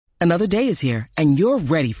Another day is here, and you're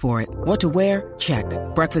ready for it. What to wear? Check.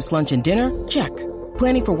 Breakfast, lunch, and dinner? Check.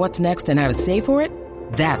 Planning for what's next and how to save for it?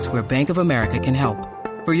 That's where Bank of America can help.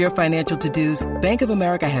 For your financial to-dos, Bank of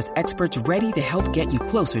America has experts ready to help get you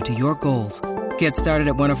closer to your goals. Get started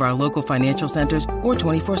at one of our local financial centers or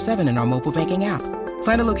 24/7 in our mobile banking app.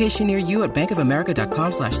 Find a location near you at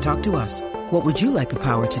bankofamerica.com/talktous. What would you like the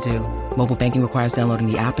power to do? Mobile banking requires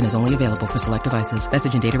downloading the app and is only available for select devices.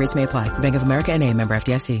 Message and data rates may apply. Bank of America N.A., member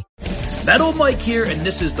FDIC. Metal Mike here, and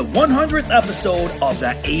this is the 100th episode of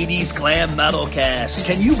the 80s Glam Metal Cast.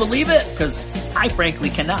 Can you believe it? Because I frankly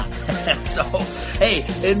cannot. So, hey,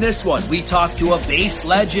 in this one, we talk to a bass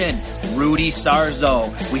legend, Rudy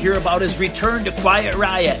Sarzo. We hear about his return to Quiet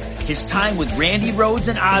Riot, his time with Randy Rhoads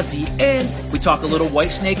and Ozzy, and we talk a little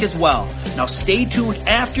Whitesnake as well. Now stay tuned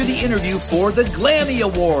after the interview for the Glammy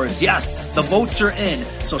Awards. Yes, the votes are in,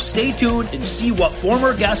 so stay tuned and see what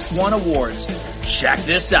former guests won awards. Check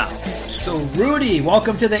this out. So, Rudy,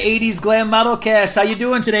 welcome to the 80s Glam Metal Cast. How you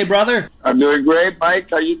doing today, brother? I'm doing great, Mike.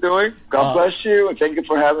 How you doing? God bless you, and thank you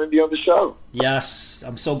for having me on the show. Yes,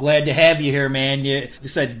 I'm so glad to have you here, man. You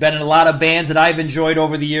said been in a lot of bands that I've enjoyed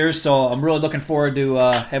over the years, so I'm really looking forward to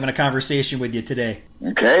having a conversation with you today.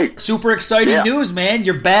 Okay. Super exciting news, man.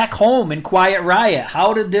 You're back home in Quiet Riot.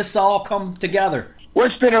 How did this all come together? Well,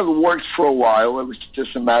 it's been in the works for a while. It was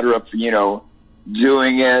just a matter of,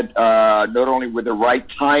 doing it not only with the right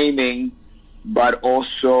timing, but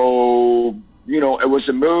also, it was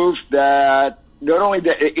a move that not only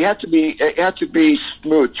that it had to be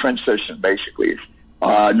smooth transition, basically.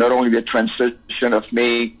 Not only the transition of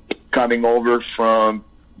me coming over from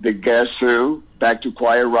the Guess Who back to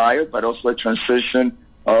Quiet Riot, but also a transition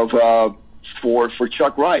of for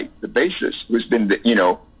Chuck Wright, the bassist, who's been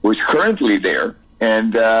who's currently there,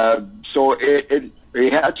 and so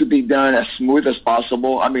it had to be done as smooth as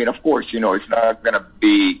possible. I mean, of course, it's not going to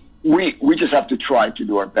be. We just have to try to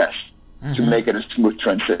do our best to make it a smooth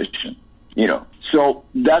transition. So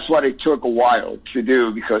that's what it took a while to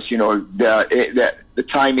do because the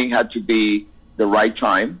timing had to be the right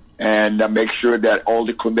time and make sure that all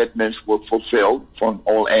the commitments were fulfilled from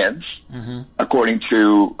all ends according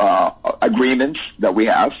to agreements that we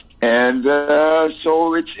have. And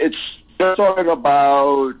so it's talking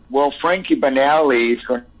about, Frankie Banali is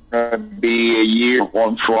going to be a year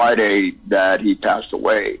on Friday that he passed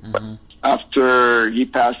away. But after he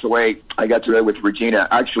passed away, I got together with Regina.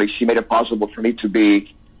 Actually, she made it possible for me to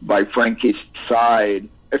be by Frankie's side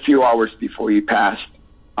a few hours before he passed.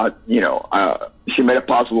 She made it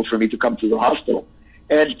possible for me to come to the hospital.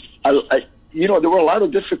 And, there were a lot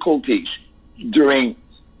of difficulties during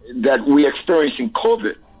that we experienced in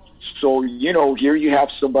COVID. So, here you have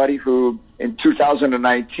somebody who in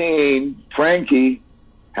 2019, Frankie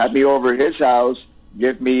had me over at his house,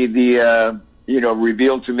 give me the,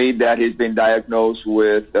 revealed to me that he's been diagnosed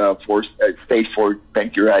with stage 4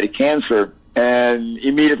 pancreatic cancer. And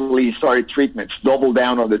immediately he started treatments, doubled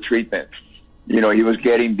down on the treatments. He was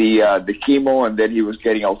getting the chemo, and then he was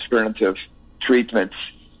getting alternative treatments.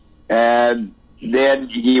 And then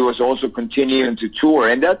he was also continuing to tour,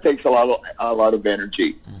 and that takes a lot of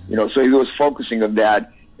energy. So he was focusing on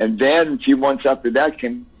that. And then a few months after that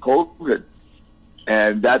came COVID.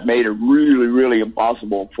 And that made it really, really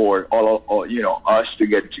impossible for us to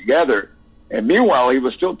get together. And meanwhile, he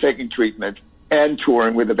was still taking treatment and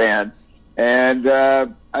touring with the band. And I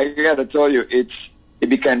got to tell you, it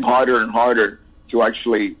became harder and harder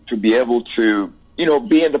to be able to,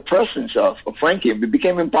 be in the presence of Frankie. It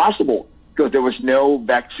became impossible because there was no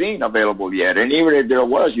vaccine available yet. And even if there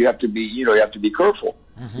was, you have to be careful.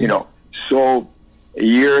 So a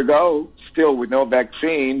year ago, still with no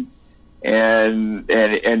vaccine, and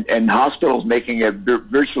hospitals making it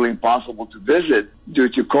virtually impossible to visit due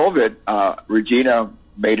to COVID, Regina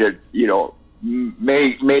made it,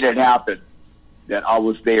 made it happen that I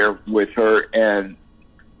was there with her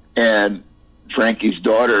and Frankie's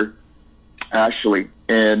daughter, actually,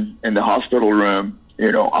 in the hospital room,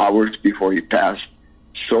 hours before he passed.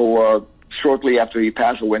 So shortly after he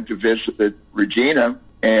passed, I went to visit Regina,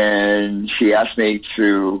 and she asked me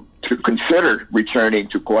to consider returning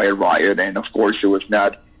to Quiet Riot. And of course, it was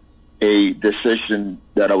not a decision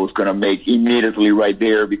that I was going to make immediately right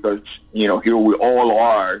there because, here we all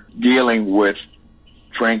are dealing with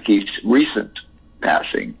Frankie's recent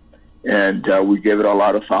passing. And we gave it a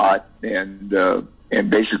lot of thought, and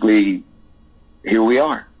basically here we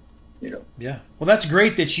are. Yeah. Well, that's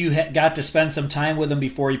great that you got to spend some time with him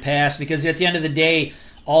before he passed, because at the end of the day,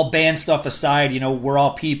 all band stuff aside, we're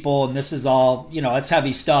all people, and this is all, it's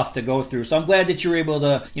heavy stuff to go through. So I'm glad that you were able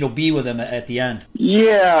to, be with him at the end.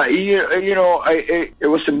 Yeah, it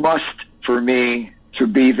was a must for me to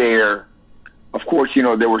be there. Of course,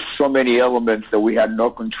 there were so many elements that we had no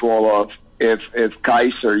control of. If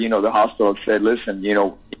Kaiser, the hospital said, listen,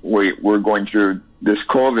 we're going through this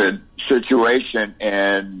COVID situation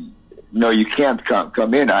and no, you can't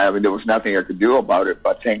come in. There was nothing I could do about it,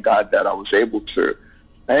 but thank God that I was able to.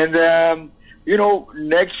 And,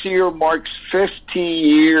 next year marks 50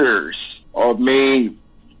 years of me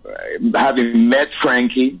having met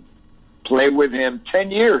Frankie, played with him 10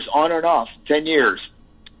 years, on and off, 10 years,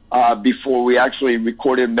 before we actually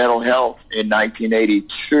recorded Metal Health in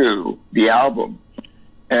 1982, the album.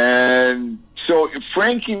 And so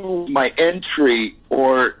Frankie was my entry,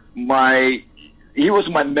 he was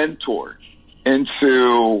my mentor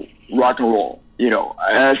into rock and roll.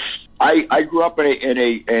 As I grew up in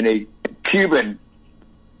a Cuban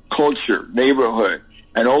culture, neighborhood,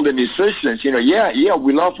 and all the musicians,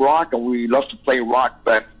 we love rock and we love to play rock,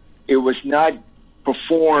 but it was not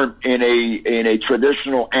performed in a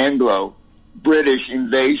traditional Anglo-British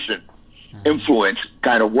invasion influence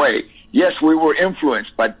kind of way. Yes, we were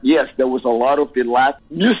influenced, but yes, there was a lot of the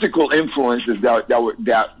musical influences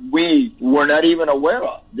that we were not even aware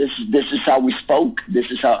of. This is how we spoke. This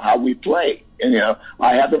is how we play. And,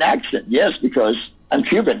 I have an accent, yes, because I'm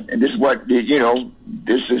Cuban, and this is what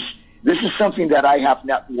this is something that I have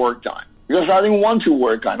not worked on because I didn't want to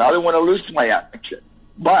work on. I didn't want to lose my accent,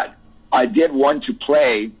 but I did want to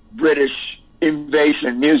play British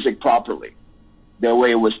invasion music properly, the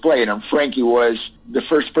way it was played. And Frankie was the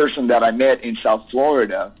first person that I met in South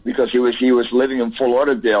Florida because he was living in Fort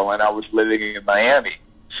Lauderdale and I was living in Miami.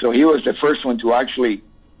 So he was the first one to actually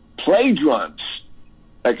play drums,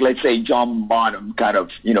 like let's say John Bonham kind of,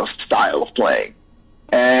 style of playing.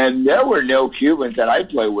 And there were no Cubans that I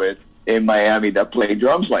played with in Miami that played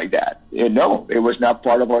drums like that. No, it was not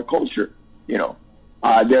part of our culture,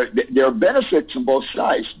 There are benefits on both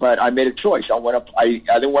sides, but I made a choice. I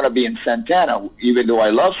didn't want to be in Santana, even though I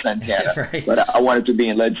love Santana, right. But I wanted to be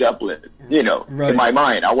in Led Zeppelin, right. In my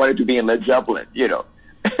mind. I wanted to be in Led Zeppelin,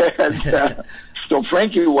 And, so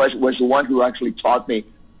Frankie was the one who actually taught me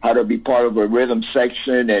how to be part of a rhythm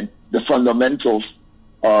section and the fundamentals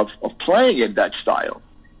of playing in that style.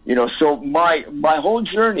 So my whole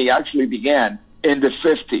journey actually began in the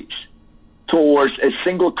 50s. Towards a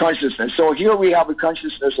single consciousness. So here we have a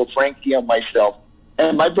consciousness of Frankie and myself,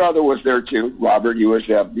 and my brother was there too. Robert, he was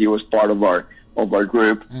part of our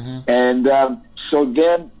group, and so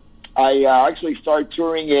then I actually started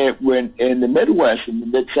touring it in the Midwest in the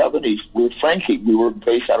mid-70s with Frankie. We were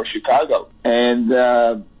based out of Chicago, and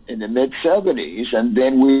in the mid-70s, and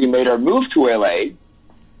then we made our move to LA,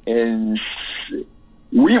 and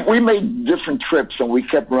we made different trips and we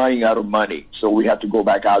kept running out of money. So we had to go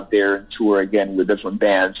back out there and tour again with different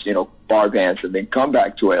bands, bar bands, and then come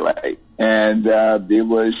back to LA. And it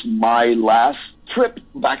was my last trip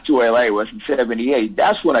back to LA was in 78.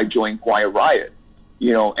 That's when I joined Quiet Riot,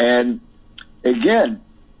 and again,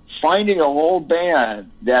 finding a whole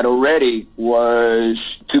band that already was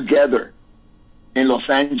together in Los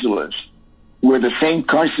Angeles with the same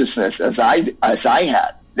consciousness as I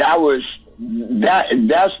had.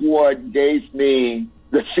 That's what gave me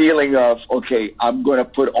the feeling of, okay, I'm going to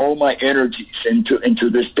put all my energies into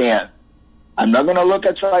this band. I'm not going to look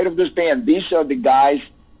outside of this band. These are the guys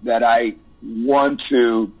that I want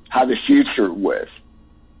to have a future with.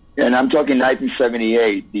 And I'm talking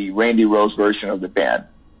 1978, the Randy Rhoads version of the band.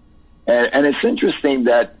 And it's interesting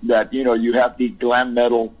that you have the glam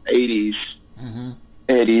metal 80s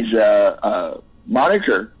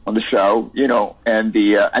moniker on the show, and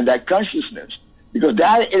that consciousness, because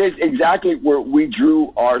that is exactly where we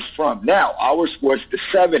drew ours from. Now, ours was the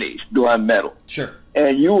 70s glam metal. Sure.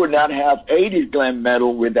 And you would not have 80s glam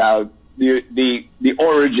metal without the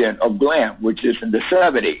origin of glam, which is in the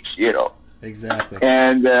 70s, Exactly.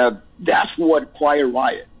 And that's what Quiet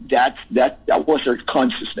Riot, that was our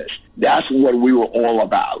consciousness. That's what we were all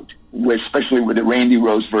about. Especially with the Randy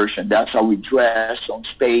Rhoads version. That's how we dressed on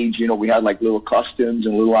stage. We had like little costumes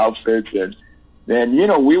and little outfits. And then,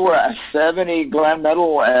 we were as 70 glam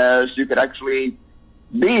metal as you could actually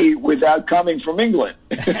be without coming from England.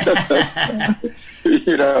 You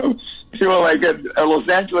were like a Los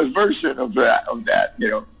Angeles version of that,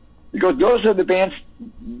 because those are the bands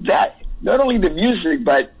that, not only the music,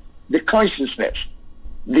 but the consciousness,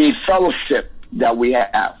 the fellowship that we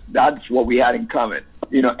have. That's what we had in common.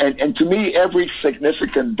 And to me, every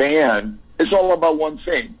significant band is all about one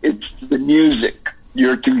thing. It's the music.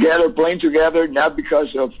 You're together, playing together, not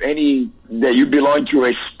because of that you belong to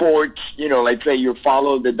a sport, like say you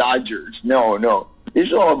follow the Dodgers. No.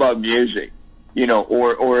 It's all about music,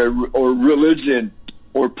 or religion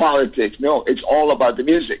or politics. No, it's all about the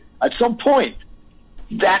music. At some point,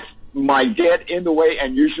 that might get in the way,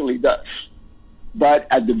 and usually does. But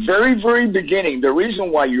at the very, very beginning, the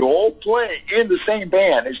reason why you all play in the same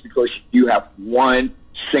band is because you have one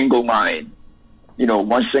single mind,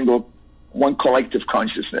 one collective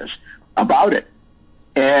consciousness about it.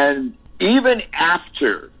 And even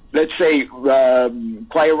after, let's say,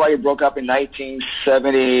 Quiet Riot broke up in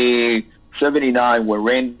 1979 when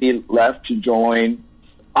Randy left to join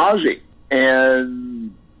Ozzy,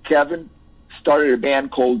 and Kevin started a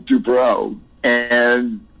band called Dubrow,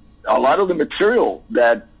 and a lot of the material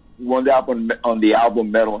that wound up on the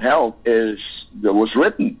album Metal Health was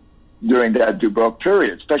written during that Dubrow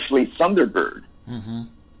period, especially Thunderbird. Mm-hmm.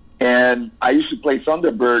 And I used to play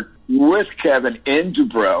Thunderbird with Kevin in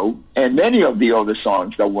Dubrow and many of the other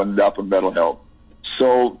songs that wound up on Metal Health.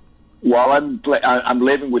 So while I'm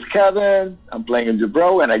living with Kevin, I'm playing in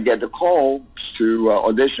Dubrow, and I get the call to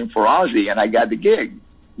audition for Ozzy, and I got the gig.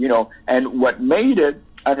 And what made it,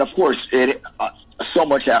 and of course, so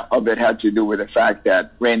much of it had to do with the fact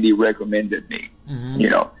that Randy recommended me, mm-hmm.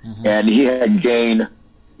 And he had gained,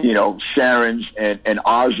 Sharon's and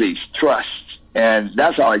Ozzy's trust, and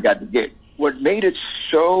that's how I got the gig. What made it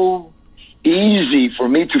so easy for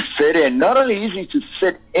me to fit in, not only easy to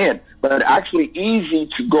fit in, but actually easy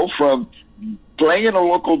to go from playing in a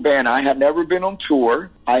local band. I had never been on tour.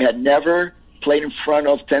 I had never played in front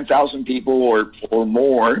of 10,000 people or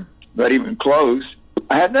more, not even close.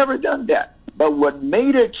 I had never done that. But what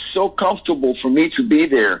made it so comfortable for me to be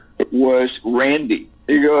there was Randy.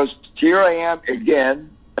 He goes, here I am again,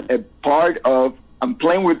 I'm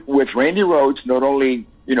playing with Randy Rhoads, not only,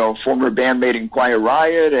 former bandmate in Quiet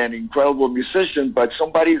Riot and incredible musician, but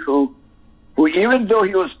somebody who even though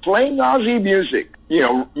he was playing Ozzy music,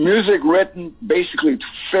 music written basically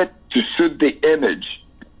to suit the image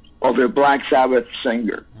of a Black Sabbath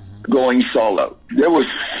singer going solo. There was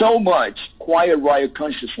so much Quiet Riot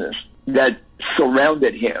consciousness that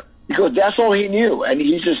surrounded him because that's all he knew, and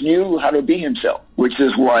he just knew how to be himself, which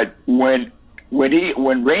is what when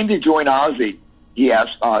Randy joined Ozzy, he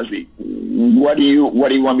asked Ozzy, what do you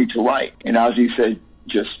want me to write? And Ozzy said,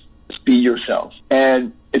 just be yourself.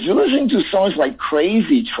 And if you're listening to songs like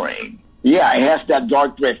Crazy Train, yeah, it has that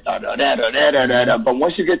dark riff, but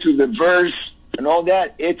once you get to the verse and all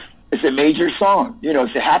that, it's a major song.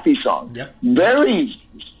 It's a happy song. Yep. Very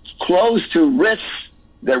close to riffs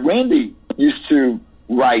that Randy used to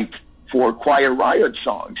write for Quiet Riot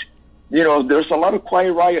songs. There's a lot of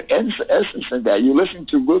Quiet Riot essence in that. You listen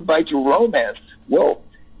to Goodbye to Romance. Well,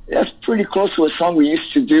 that's pretty close to a song we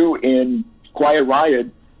used to do in Quiet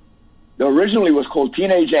Riot. It originally was called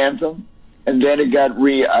Teenage Anthem, and then it got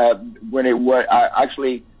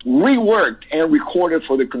actually reworked and recorded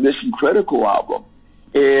for the Condition Critical album.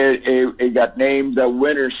 It got named The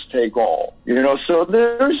Winners Take All. So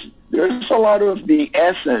there's a lot of the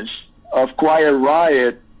essence of Quiet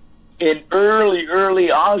Riot in early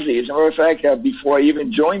Ozzy. As a matter of fact, before I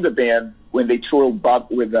even joined the band, when they toured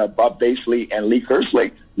with Bob Daisley and Lee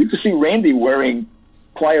Kerslake, you could see Randy wearing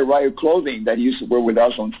Quiet Riot clothing that he used to wear with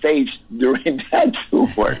us on stage during that tour,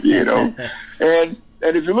 And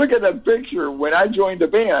if you look at that picture, when I joined the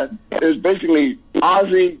band, there's basically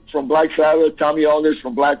Ozzy from Black Sabbath, Tommy Aldridge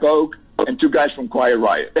from Black Oak, and two guys from Quiet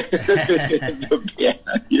Riot.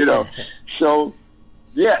 So,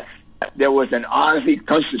 yes, there was an Ozzy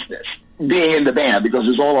consciousness being in the band because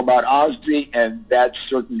it's all about Ozzy and that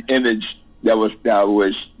certain image that was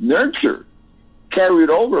nurtured, carried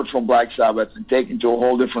over from Black Sabbath and taken to a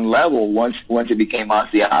whole different level once it became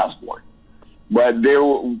Ozzy Osbourne. But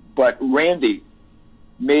Randy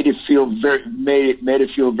made it feel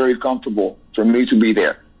very comfortable for me to be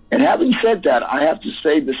there. And having said that, I have to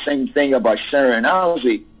say the same thing about Sharon and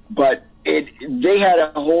Ozzy, but they had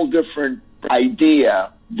a whole different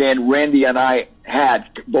idea than Randy and I had,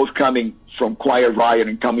 both coming from Quiet Riot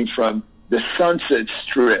and coming from the Sunset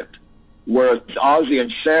Strip, whereas Ozzy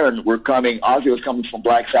and Sharon were coming. Ozzy was coming from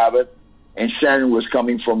Black Sabbath, and Sharon was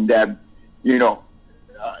coming from that.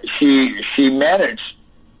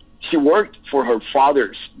 She worked for her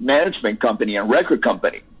father's management company and record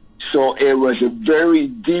company, so it was a very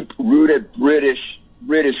deep-rooted British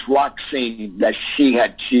rock scene that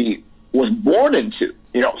she was born into.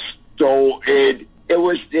 So it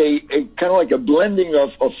was a kind of like a blending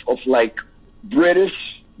of like British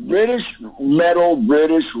metal,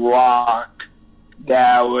 British rock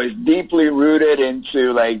that was deeply rooted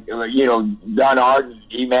into Don Arden.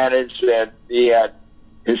 He managed and he had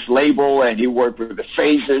his label and he worked with the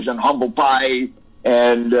Faces and Humble Pie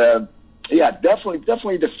and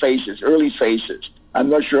definitely the Faces, early Faces. I'm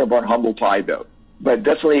not sure about Humble Pie though, but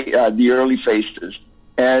definitely the early Faces.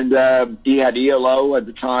 And he had ELO at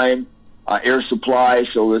the time. Air Supply,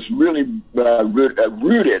 so it's really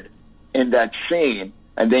rooted in that scene.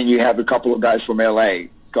 And then you have a couple of guys from LA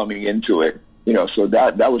coming into it, so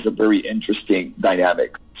that was a very interesting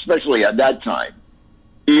dynamic, especially at that time.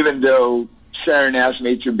 Even though Sharon asked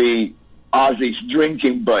me to be Ozzy's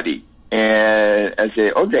drinking buddy, and I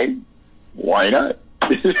said, okay, why not?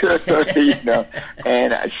 And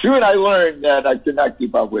soon I learned that I could not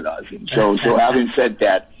keep up with Ozzy. So having said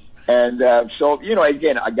that, and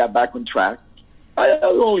again, I got back on track. I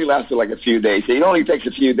only lasted like a few days. It only takes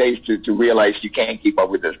a few days to realize you can't keep up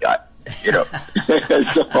with this guy,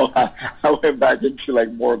 So I went back into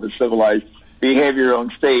like more of a civilized behavior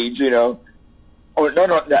on stage, Or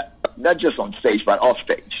not just on stage, but off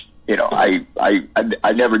stage.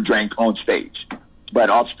 I never drank on stage, but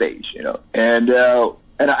off stage, And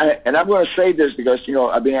I'm going to say this because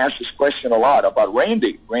I've been asked this question a lot about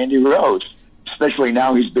Randy Rhoads. Especially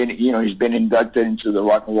now he's been inducted into the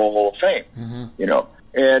Rock and Roll Hall of Fame,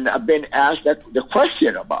 and I've been asked the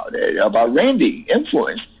question about Randy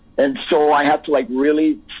influence, and so I have to like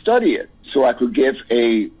really study it so I could give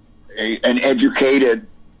an educated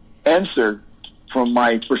answer from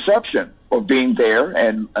my perception of being there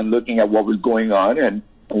and looking at what was going on and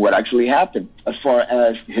what actually happened as far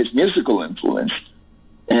as his musical influence.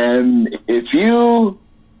 And if you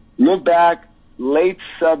look back late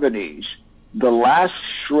 70s, the last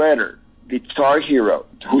Shredder, Guitar Hero,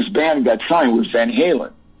 whose band got signed was Van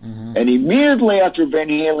Halen. Mm-hmm. And immediately after Van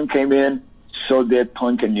Halen came in, so did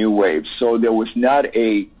Punk and New Wave. So there was not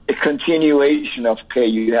a continuation of, okay,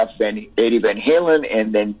 you have Eddie Van Halen,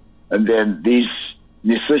 and then these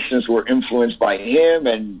musicians were influenced by him,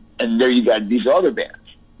 and there you got these other bands.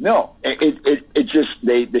 No, it just,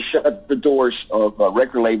 they shut the doors of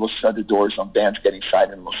record labels, shut the doors on bands getting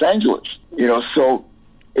signed in Los Angeles. So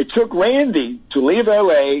it took Randy to leave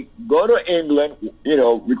LA, go to England,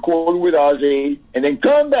 record with Ozzy, and then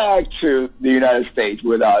come back to the United States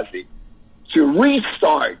with Ozzy to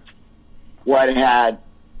restart what had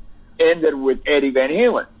ended with Eddie Van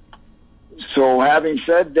Halen. So having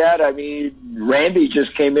said that, I mean, Randy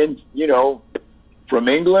just came in, from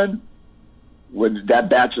England with that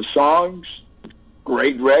batch of songs,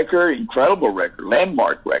 great record, incredible record,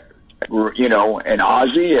 landmark record, and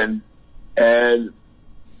Ozzy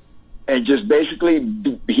and just basically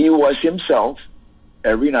he was himself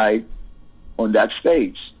every night on that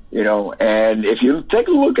stage, and if you take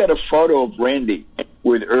a look at a photo of Randy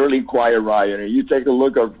with early Quiet Riot, and you take a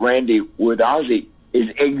look at Randy with Ozzy, is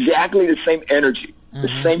exactly the same energy, the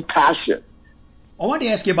same passion. I wanted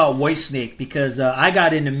to ask you about Whitesnake because I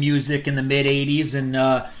got into music in the mid-'80s, and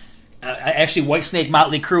actually Whitesnake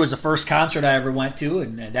Motley Crue was the first concert I ever went to,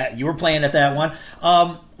 and that you were playing at that one.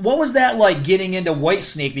 What was that like getting into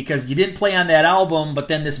Whitesnake? Because you didn't play on that album, but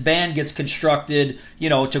then this band gets constructed,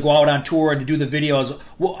 to go out on tour and to do the videos.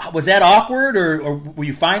 Was that awkward, or were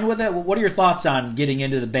you fine with it? What are your thoughts on getting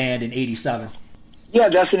into the band in '87? Yeah,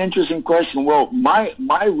 that's an interesting question. Well,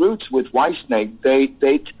 my roots with Whitesnake, they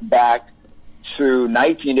date back to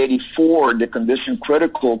 1984, the Condition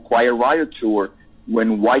Critical Quiet Riot tour,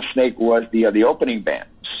 when Whitesnake was the opening band.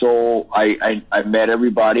 So I met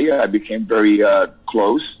everybody. I became very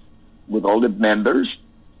close with all the members,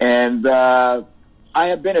 and I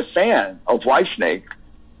have been a fan of Whitesnake,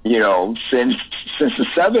 since the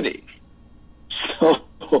 '70s. So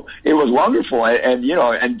it was wonderful,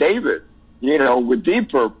 and David, with Deep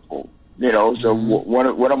Purple, so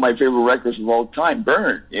one of my favorite records of all time,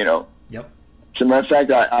 Burn, Yep. As a matter of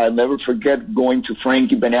fact, I'll never forget going to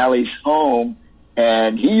Frankie Banali's home,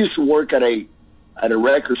 and he used to work at a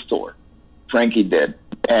record store. Frankie did,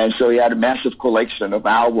 and so he had a massive collection of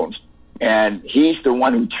albums, and he's the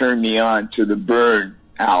one who turned me on to the Burn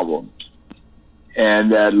album, and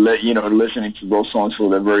listening to those songs for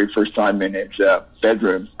the very first time in his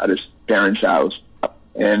bedroom at his parents' house.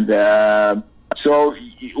 And so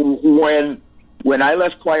when I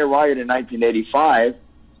left Quiet Riot in 1985,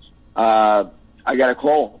 I got a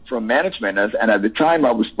call from management, and at the time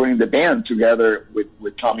I was putting the band together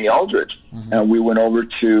with Tommy Aldridge, and we went over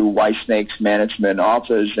to Whitesnake's management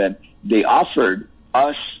office, and they offered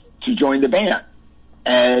us to join the band.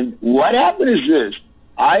 And what happened is this: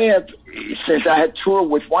 since I had toured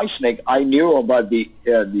with Whitesnake, I knew about the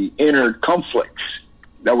inner conflicts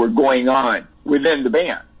that were going on within the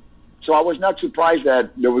band. So I was not surprised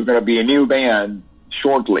that there was going to be a new band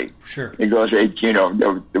shortly. Sure. Because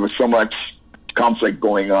there was so much conflict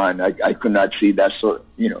going on. I could not see that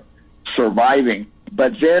surviving.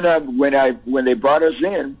 But then when they brought us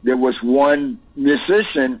in, there was one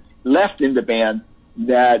musician left in the band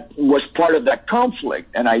that was part of that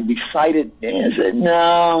conflict, and I decided, I said,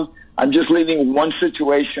 no, I'm just leaving one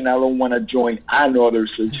situation. I don't want to join another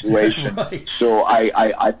situation. Right. So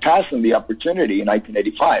I passed on the opportunity in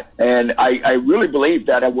 1985. And I really believe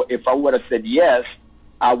that if I would have said yes,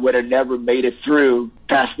 I would have never made it through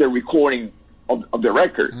past the recording of the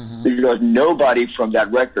record, because nobody from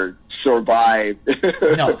that record survived.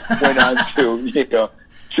 No. Went on to the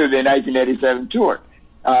 1987 tour.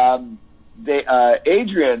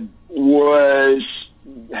 Adrian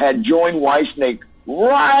had joined Whitesnake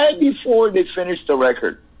right before they finished the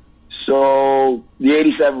record. So the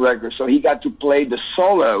 87 record. So he got to play the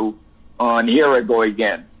solo on Here I Go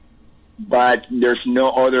Again. But there's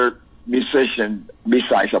no other musician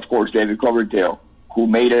besides, of course, David Coverdale, who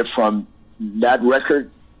made it from that record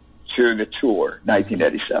to the tour,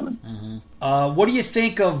 1987. What do you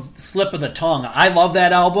think of Slip of the Tongue? I love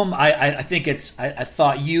that album. I think I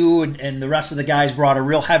thought you and the rest of the guys brought a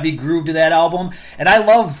real heavy groove to that album. And I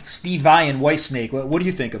love Steve Vai and Whitesnake. What do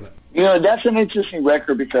you think of it? That's an interesting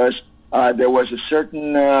record because there was a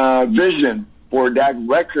certain vision for that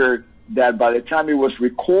record that by the time it was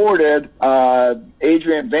recorded,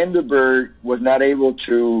 Adrian Vandenberg was not able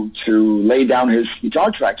to lay down his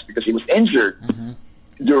guitar tracks because he was injured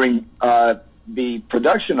during the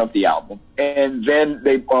production of the album. And then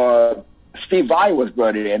Steve Vai was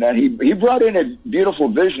brought in, and he brought in a beautiful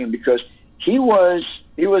vision because he was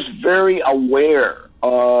very aware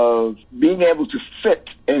of being able to fit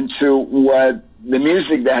into what the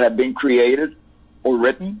music that had been created or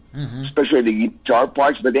written, especially the guitar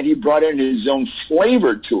parts, but then he brought in his own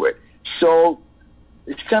flavor to it. So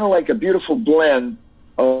it's kind of like a beautiful blend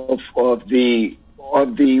of the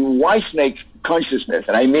Whitesnake consciousness,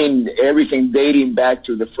 and I mean everything dating back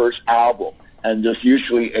to the first album, and just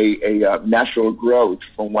usually a natural growth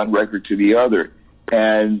from one record to the other.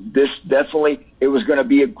 And this definitely, it was going to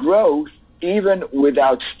be a growth even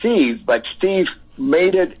without Steve, but Steve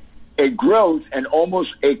made it a growth and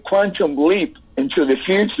almost a quantum leap into the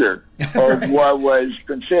future of what was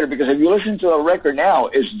considered, because if you listen to a record now,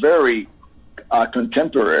 it's very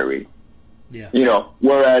contemporary. Yeah.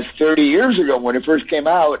 Whereas 30 years ago when it first came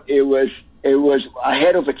out, it was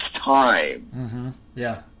ahead of its time.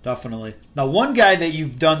 Yeah, definitely. Now, one guy that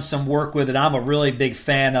you've done some work with that I'm a really big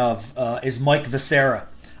fan of is Mike Viscera.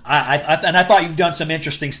 I thought you've done some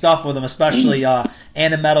interesting stuff with him, especially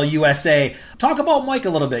Animetal USA. Talk about Mike a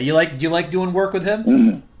little bit. Do you like doing work with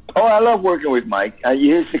him? Oh, I love working with Mike.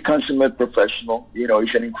 He's a consummate professional. He's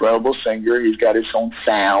an incredible singer. He's got his own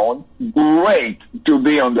sound. Great to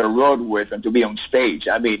be on the road with and to be on stage.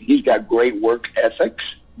 I mean, he's got great work ethics.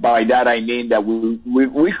 By that I mean that we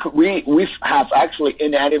have actually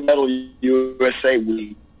in Animetal USA,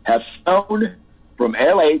 we have flown from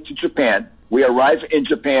LA to Japan. We arrived in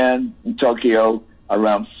Japan, in Tokyo,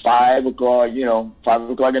 around 5 o'clock, 5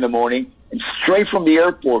 o'clock in the morning. And straight from the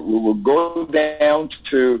airport, we will go down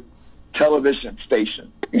to television station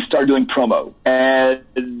and start doing promo.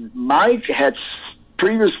 And Mike had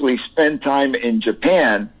previously spent time in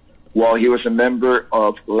Japan while he was a member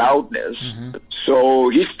of Loudness. So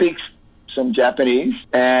he speaks some Japanese.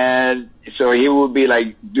 And so he will be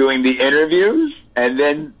like doing the interviews and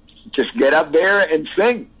then just get up there and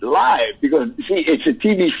sing live, because see, it's a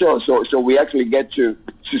TV show, so we actually get to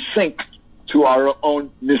sync to our own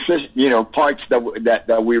parts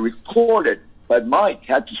that we recorded. But Mike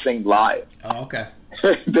had to sing live. Oh, okay.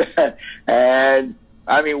 And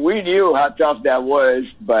I mean, we knew how tough that was,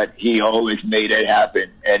 but he always made it happen,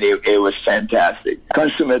 and it was fantastic.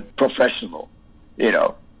 Consummate professional,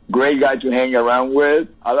 great guy to hang around with.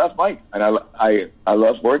 I love Mike, and I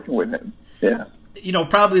love working with him. Yeah.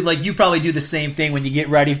 Probably like you probably do the same thing when you get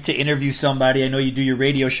ready to interview somebody. I know you do your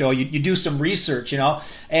radio show. You do some research, and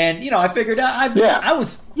I figured I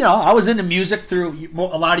was into music through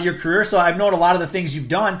a lot of your career, so I've known a lot of the things you've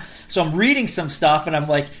done. So I'm reading some stuff, and I'm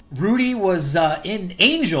like, Rudy was in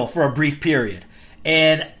Angel for a brief period,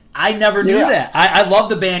 and I never knew that. I love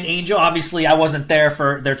the band Angel. Obviously, I wasn't there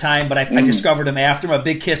for their time, but I discovered them after. I'm a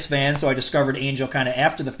big Kiss fan, so I discovered Angel kind of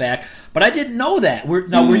after the fact. But I didn't know that.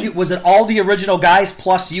 Was it all the original guys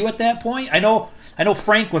plus you at that point? I know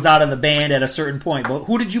Frank was out of the band at a certain point, but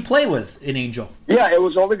who did you play with in Angel? Yeah, it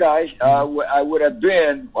was all the guys. I would have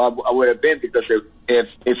been because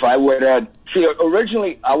if I would have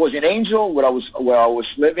originally I was in Angel where I was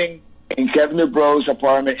living in Kevin DuBro's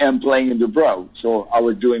apartment and playing in DuBro. So I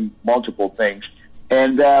was doing multiple things.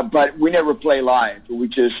 And but we never play live. We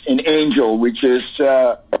just, in Angel, we just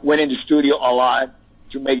went in the studio a lot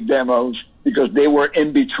to make demos because they were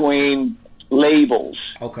in between labels.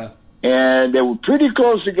 Okay. And they were pretty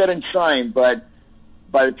close to getting signed, but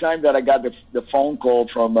by the time that I got the phone call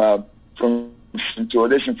from to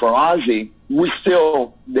audition for Ozzy,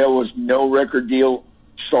 there was no record deal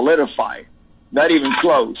solidified, not even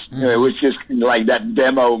close. You know, it was just like that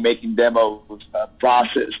making demo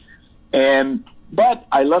process. But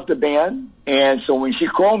I loved the band, and so when she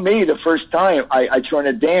called me the first time, I turned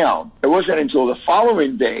it down. It wasn't until the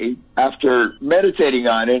following day, after meditating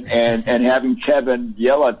on it and having Kevin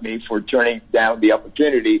yell at me for turning down the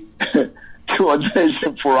opportunity to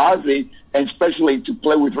audition for Ozzy, and especially to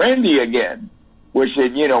play with Randy again, which,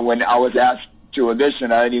 you know, when I was asked to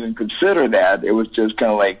audition, I didn't even consider that. It was just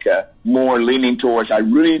kind of like more leaning towards, I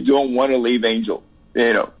really don't want to leave Angel,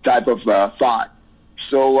 you know, type of thought.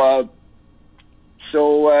 So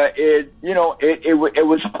it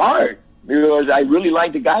was hard because I really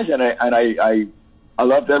liked the guys and I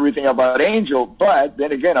loved everything about Angel, but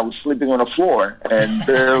then again, I was sleeping on the floor and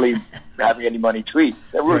barely having any money to eat.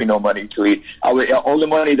 There was really no money to eat. All the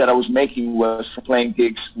money that I was making was for playing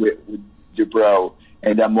gigs with Dubrow,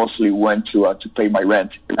 and that mostly went to pay my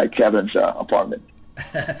rent at Kevin's apartment.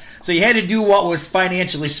 So you had to do what was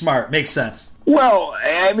financially smart. Makes sense. Well,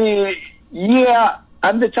 I mean, yeah,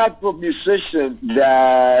 I'm the type of musician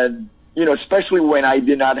that, you know, especially when I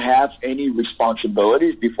did not have any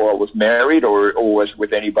responsibilities before I was married or was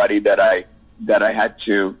with anybody that I had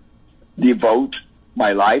to devote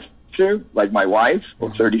my life to, like my wife for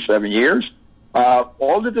 37 years.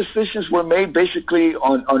 All the decisions were made basically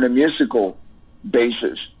on a musical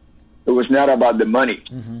basis. It was not about the money.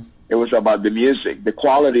 Mm-hmm. It was about the music, the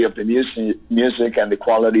quality of the music and the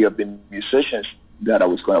quality of the musicians that I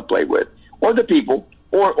was going to play with, or the people,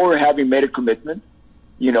 or having made a commitment.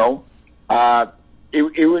 You know, it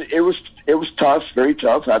was tough, very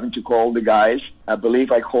tough, having to call the guys. I believe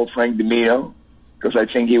I called Frank Domino because I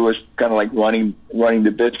think he was kind of like running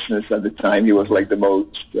the business at the time. He was like the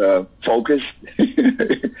most focused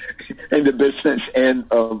in the business end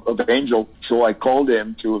of Angel. So I called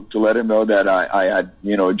him to let him know that I had,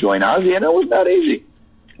 you know, joined Ozzy, and it was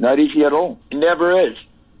not easy at all. It never is.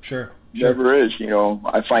 Sure. Never is. You know,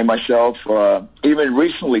 I find myself even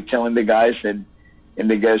recently telling the guys in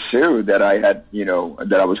the Guess Who that I had, you know,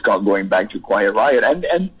 that I was going back to Quiet Riot,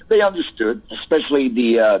 and they understood, especially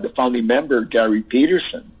the founding member Gary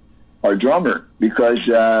Peterson, our drummer, because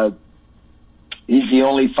he's the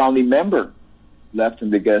only founding member left in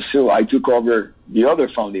the Guess Who. I took over the other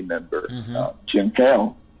founding member, Jim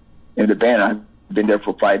Cale, in the band. I've been there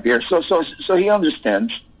for 5 years, so he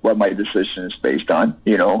understands what my decision is based on,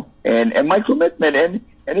 you know, and my commitment, and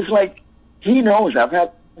it's like he knows. I've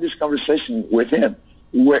had this conversation with him.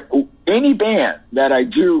 Where any band that I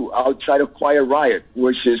do outside of Quiet Riot,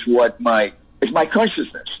 which is my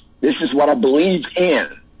consciousness. This is what I believe in.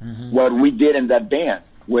 Mm-hmm. What we did in that band,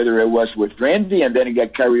 whether it was with Randy and then it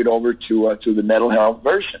got carried over to the Mental Health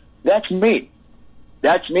version. That's me.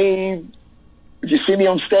 That's me. If you see me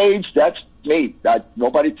on stage, that's me.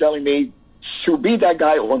 Nobody telling me to be that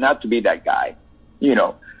guy or not to be that guy, you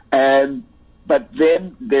know. But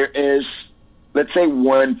then there is, let's say,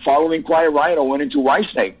 when following Quiet Riot, I went into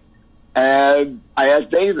Whitesnake, and I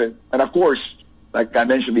asked David, and of course, like I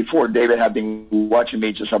mentioned before, David had been watching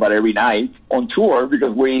me just about every night on tour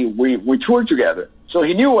because we toured together. So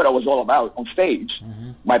he knew what I was all about on stage,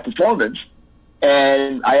 my performance,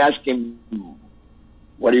 and I asked him,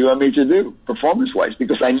 what do you want me to do performance-wise?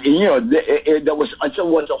 Because there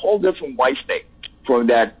was a whole different Whitesnake from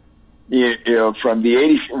that, you know, from the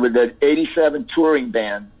 87 touring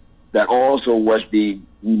band that also was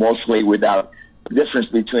mostly without difference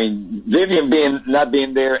between Vivian not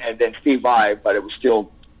being there and then Steve Vai, but it was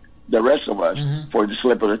still the rest of us for the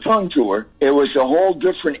Slip of the Tongue tour. It was a whole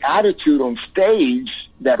different attitude on stage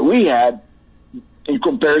that we had in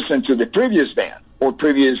comparison to the previous band or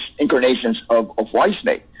previous incarnations of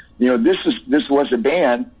Whitesnake. You know, this was a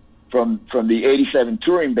band from the 87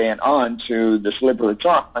 touring band on to the Slip of the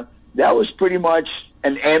Tongue. That was pretty much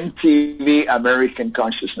an MTV American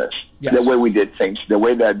consciousness. Yes. The way we did things, the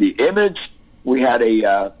way that the image, we had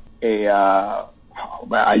I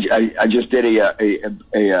just did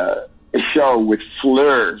a show with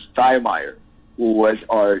Fleur Steinmeier, who was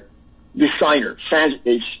our designer.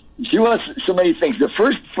 She was so many things.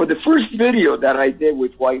 For the first video that I did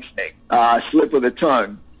with Whitesnake, Slip of the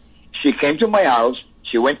Tongue, she came to my house,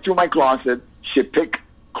 she went through my closet, she picked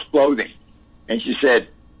clothing, and she said,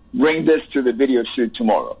 bring this to the video shoot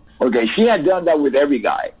tomorrow. Okay, she had done that with every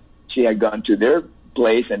guy. She had gone to their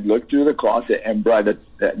place and looked through the closet and brought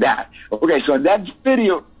that. Okay, so in that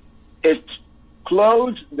video, it's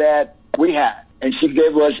clothes that we had. And she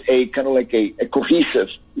gave us a kind of like a cohesive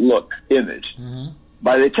look, image. Mm-hmm.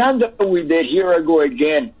 By the time that we did Here I Go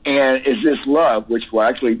Again and Is This Love, which were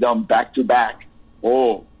actually done back to back,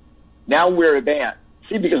 now we're a band.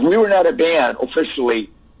 See, because we were not a band officially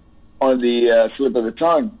on the Slip of the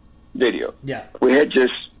Tongue video. Yeah. We had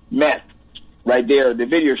just met right there at the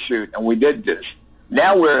video shoot, and we did this.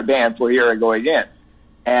 Now we're a band for Here I Go Again.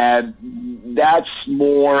 And that's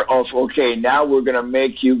more of, okay, now we're going to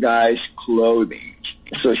make you guys clothing.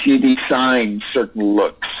 So she designed certain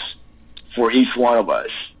looks for each one of us.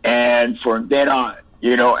 And from then on,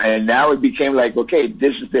 you know, and now it became like, okay,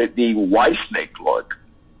 this is the Whitesnake look,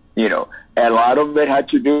 you know. And a lot of it had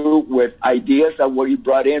to do with ideas that we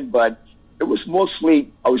brought in, but it was mostly,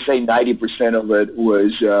 I would say 90% of it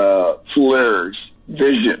was Flair's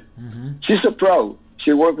vision. Mm-hmm. She's a pro.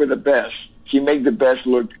 She worked with the best. She made the best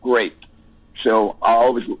look great. So I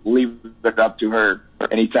always leave it up to her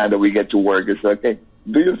anytime that we get to work. It's like, hey,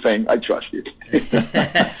 do your thing. I trust you.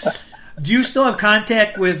 Do you still have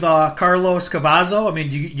contact with Carlos Cavazo? I mean,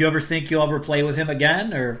 do you ever think you'll ever play with him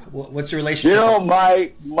again, or what's the relationship? You know,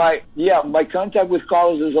 my contact with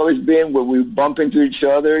Carlos has always been when we bump into each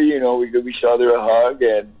other. You know, we give each other a hug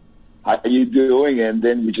and how are you doing, and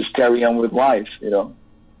then we just carry on with life. You know.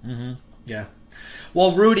 Mm-hmm. Yeah.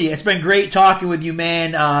 Well, Rudy, it's been great talking with you,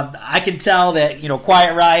 man. I can tell that, you know,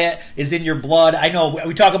 Quiet Riot is in your blood. I know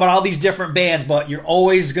we talk about all these different bands, but you're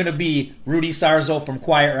always going to be Rudy Sarzo from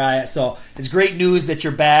Quiet Riot. So it's great news that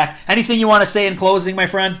you're back. Anything you want to say in closing, my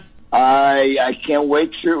friend? I can't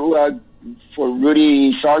wait for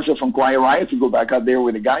Rudy Sarzo from Quiet Riot to go back out there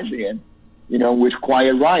with the guys again, you know, with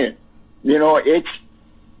Quiet Riot. You know,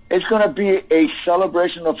 it's going to be a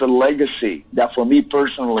celebration of a legacy that, for me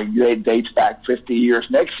personally, dates back 50 years.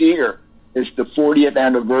 Next year is the 40th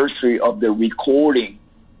anniversary of the recording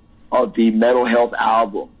of the Metal Health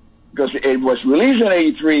album. Because it was released in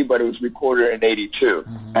 83, but it was recorded in 82.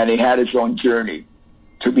 Mm-hmm. And it had its own journey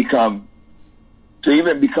to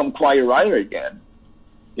even become Quiet Riot again,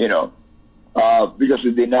 you know, because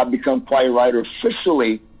it did not become Quiet Riot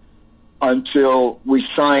officially until we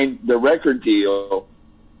signed the record deal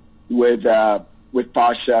with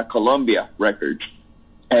Pasha Columbia Records.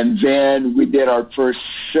 And then we did our first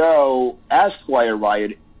show as Quiet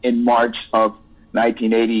Riot in March of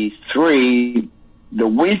 1983, the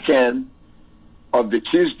weekend of the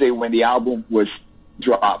Tuesday when the album was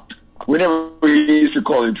dropped. We never used to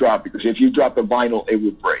call it drop because if you drop a vinyl, it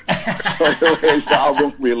would break. So it was the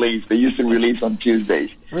album release. They used to release on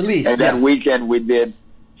Tuesdays. And that weekend we did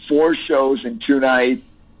 4 shows and 2 nights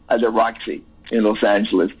at the Roxy in Los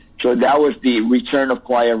Angeles. So that was the return of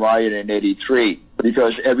Quiet Riot in 83.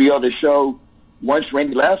 Because every other show, once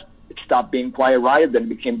Randy left, it stopped being Quiet Riot, then it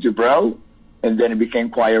became Dubrow, and then it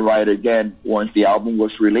became Quiet Riot again once the album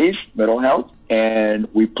was released, Metal Health, and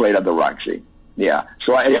we played at the Roxy. Yeah.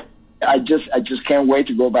 So I just can't wait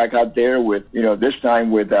to go back out there with, you know, this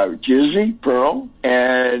time with Jizzy, Pearl,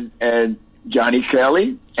 and Johnny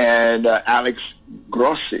Kelly, and Alex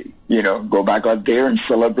Grossi, you know, go back out there and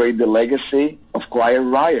celebrate the legacy of Quiet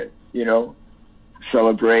Riot, you know,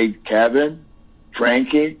 celebrate Kevin,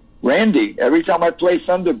 Frankie, Randy. Every time I play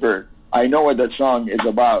Thunderbird, I know what that song is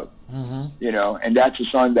about, you know, and that's a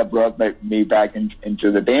song that brought me back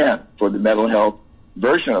into the band for the Metal Health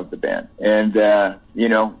version of the band. And, you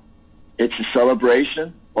know, it's a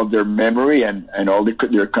celebration of their memory and all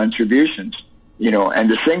their contributions, you know, and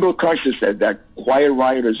the single consciousness that Quiet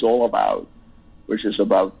Riot is all about, which is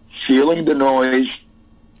about feeling the noise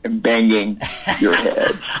and banging your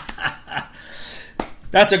head.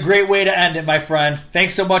 That's a great way to end it, my friend.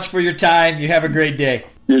 Thanks so much for your time. You have a great day.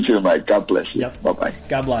 You too, Mike. God bless you. Yep. Bye-bye.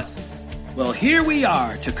 God bless. Well, here we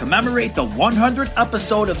are to commemorate the 100th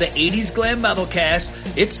episode of the 80s Glam Metal Cast.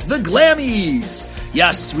 It's the Glammies.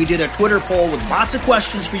 Yes, we did a Twitter poll with lots of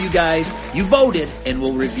questions for you guys. You voted, and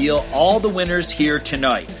we'll reveal all the winners here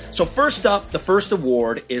tonight. So first up, the first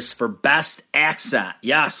award is for Best Accent.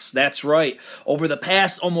 Yes, that's right. Over the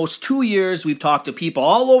past almost 2 years, we've talked to people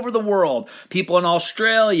all over the world. People in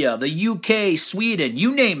Australia, the UK, Sweden,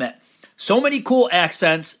 you name it. So many cool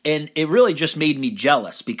accents, and it really just made me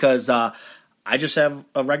jealous because I just have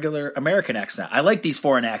a regular American accent. I like these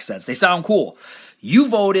foreign accents. They sound cool. You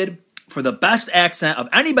voted for the best accent of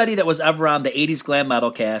anybody that was ever on the 80s Glam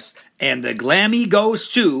Metal Cast, and the Glammy goes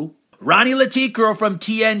to Ronnie Laticro from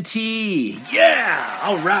TNT. Yeah,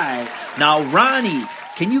 all right. Now, Ronnie,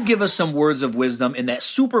 can you give us some words of wisdom in that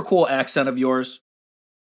super cool accent of yours?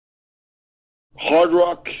 Hard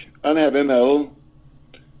rock and heavy metal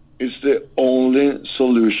is the only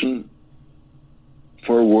solution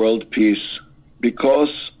for world peace because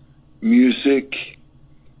music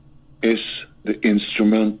is the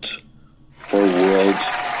instrument for world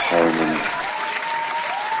harmony.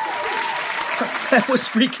 That was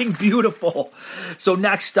freaking beautiful. So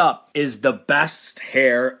next up is the best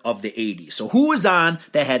hair of the 80s. So who was on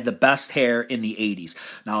that had the best hair in the 80s?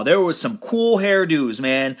 Now, there was some cool hairdos,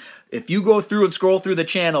 man. If you go through and scroll through the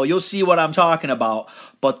channel, you'll see what I'm talking about.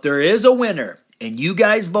 But there is a winner, and you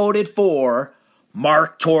guys voted for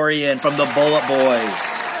Mark Torian from the Bullet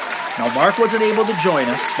Boys. Now, Mark wasn't able to join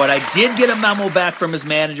us, but I did get a memo back from his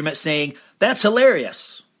management saying, that's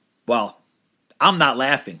hilarious. Well, I'm not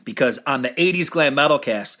laughing because on the 80s Glam Metal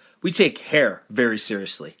Cast, we take hair very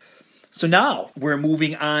seriously. So now we're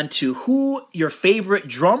moving on to who your favorite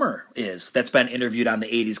drummer is that's been interviewed on the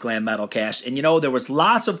 80s Glam Metal Cast. And you know, there was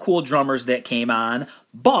lots of cool drummers that came on,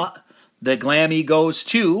 but the Glammy goes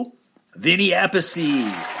to Vinny Appice.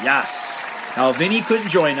 Yes. Now, Vinny couldn't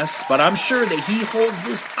join us, but I'm sure that he holds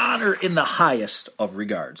this honor in the highest of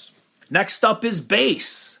regards. Next up is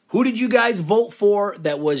bass. Who did you guys vote for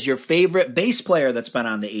that was your favorite bass player that's been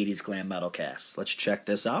on the 80s Glam Metal Cast? Let's check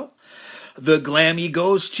this out. The Glammy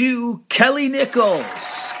goes to Kelly Nichols.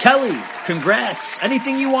 Kelly, congrats.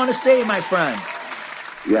 Anything you want to say, my friend?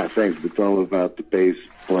 Yeah, thanks. It's all about the bass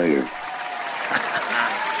player.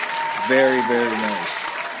 Very, very nice.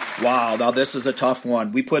 Wow, now this is a tough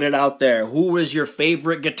one. We put it out there. Who is your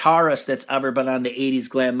favorite guitarist that's ever been on the 80s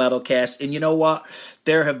Glam Metal Cast? And you know what?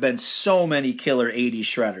 There have been so many killer 80s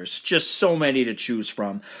shredders. Just so many to choose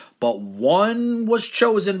from. But one was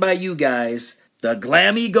chosen by you guys. The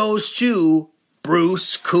Glammy goes to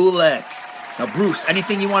Bruce Kulick. Now, Bruce,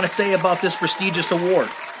 anything you want to say about this prestigious award?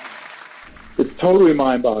 It's totally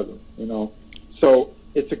mind-boggling, you know. So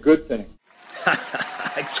it's a good thing.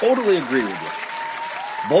 I totally agree with you.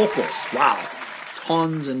 Vocals, wow.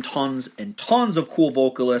 Tons and tons and tons of cool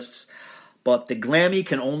vocalists. But the Glammy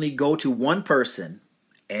can only go to one person,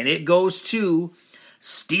 and it goes to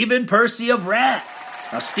Stephen Percy of Rat.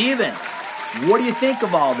 Now, Stephen, what do you think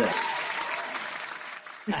of all this?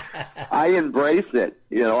 I embrace it.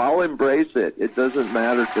 You know, I'll embrace it. It doesn't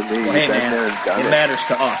matter to me. Well, hey, man, it matters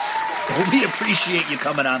to us. We appreciate you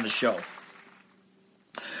coming on the show.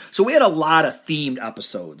 So we had a lot of themed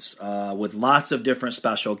episodes with lots of different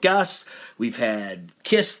special guests. We've had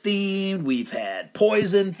Kiss themed, we've had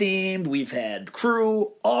Poison themed, we've had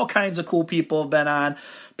Crew. All kinds of cool people have been on.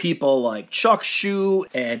 People like Chuck Schuh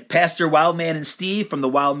and Pastor Wildman and Steve from the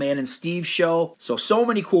Wildman and Steve show. So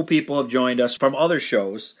many cool people have joined us from other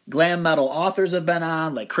shows. Glam metal authors have been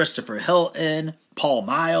on, like Christopher Hilton, Paul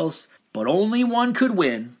Miles. But only one could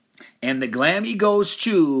win, and the Glammy goes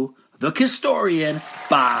to the Kistorian,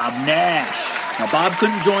 Bob Nash. Now, Bob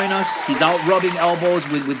couldn't join us. He's out rubbing elbows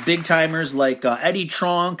with big-timers like Eddie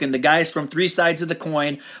Trunk and the guys from Three Sides of the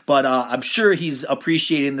Coin, but I'm sure he's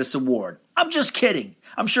appreciating this award. I'm just kidding.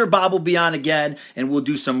 I'm sure Bob will be on again, and we'll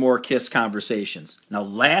do some more Kiss conversations. Now,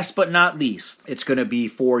 last but not least, it's going to be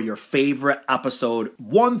for your favorite episode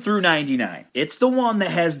 1 through 99. It's the one that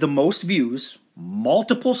has the most views.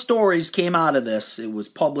 Multiple stories came out of this. It was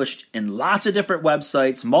published in lots of different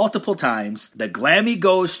websites multiple times. The Glammy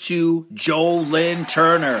goes to Joe Lynn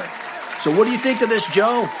Turner. So what do you think of this,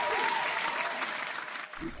 Joe?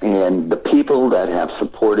 And the people that have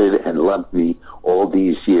supported and loved me all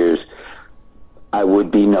these years, I would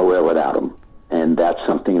be nowhere without them. And that's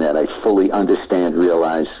something that I fully understand,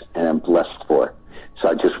 realize, and I'm blessed for. So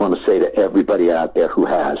I just want to say to everybody out there who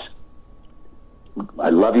has, I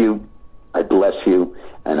love you. I bless you,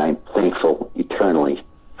 and I'm thankful eternally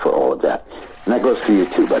for all of that. And that goes for you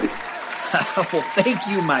too, buddy. Well, thank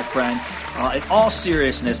you, my friend. In all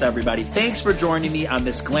seriousness, everybody, thanks for joining me on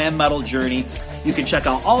this glam metal journey. You can check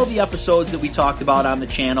out all the episodes that we talked about on the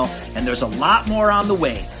channel, and there's a lot more on the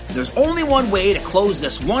way. There's only one way to close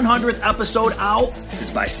this 100th episode out, is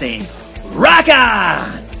by saying, rock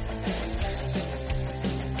on!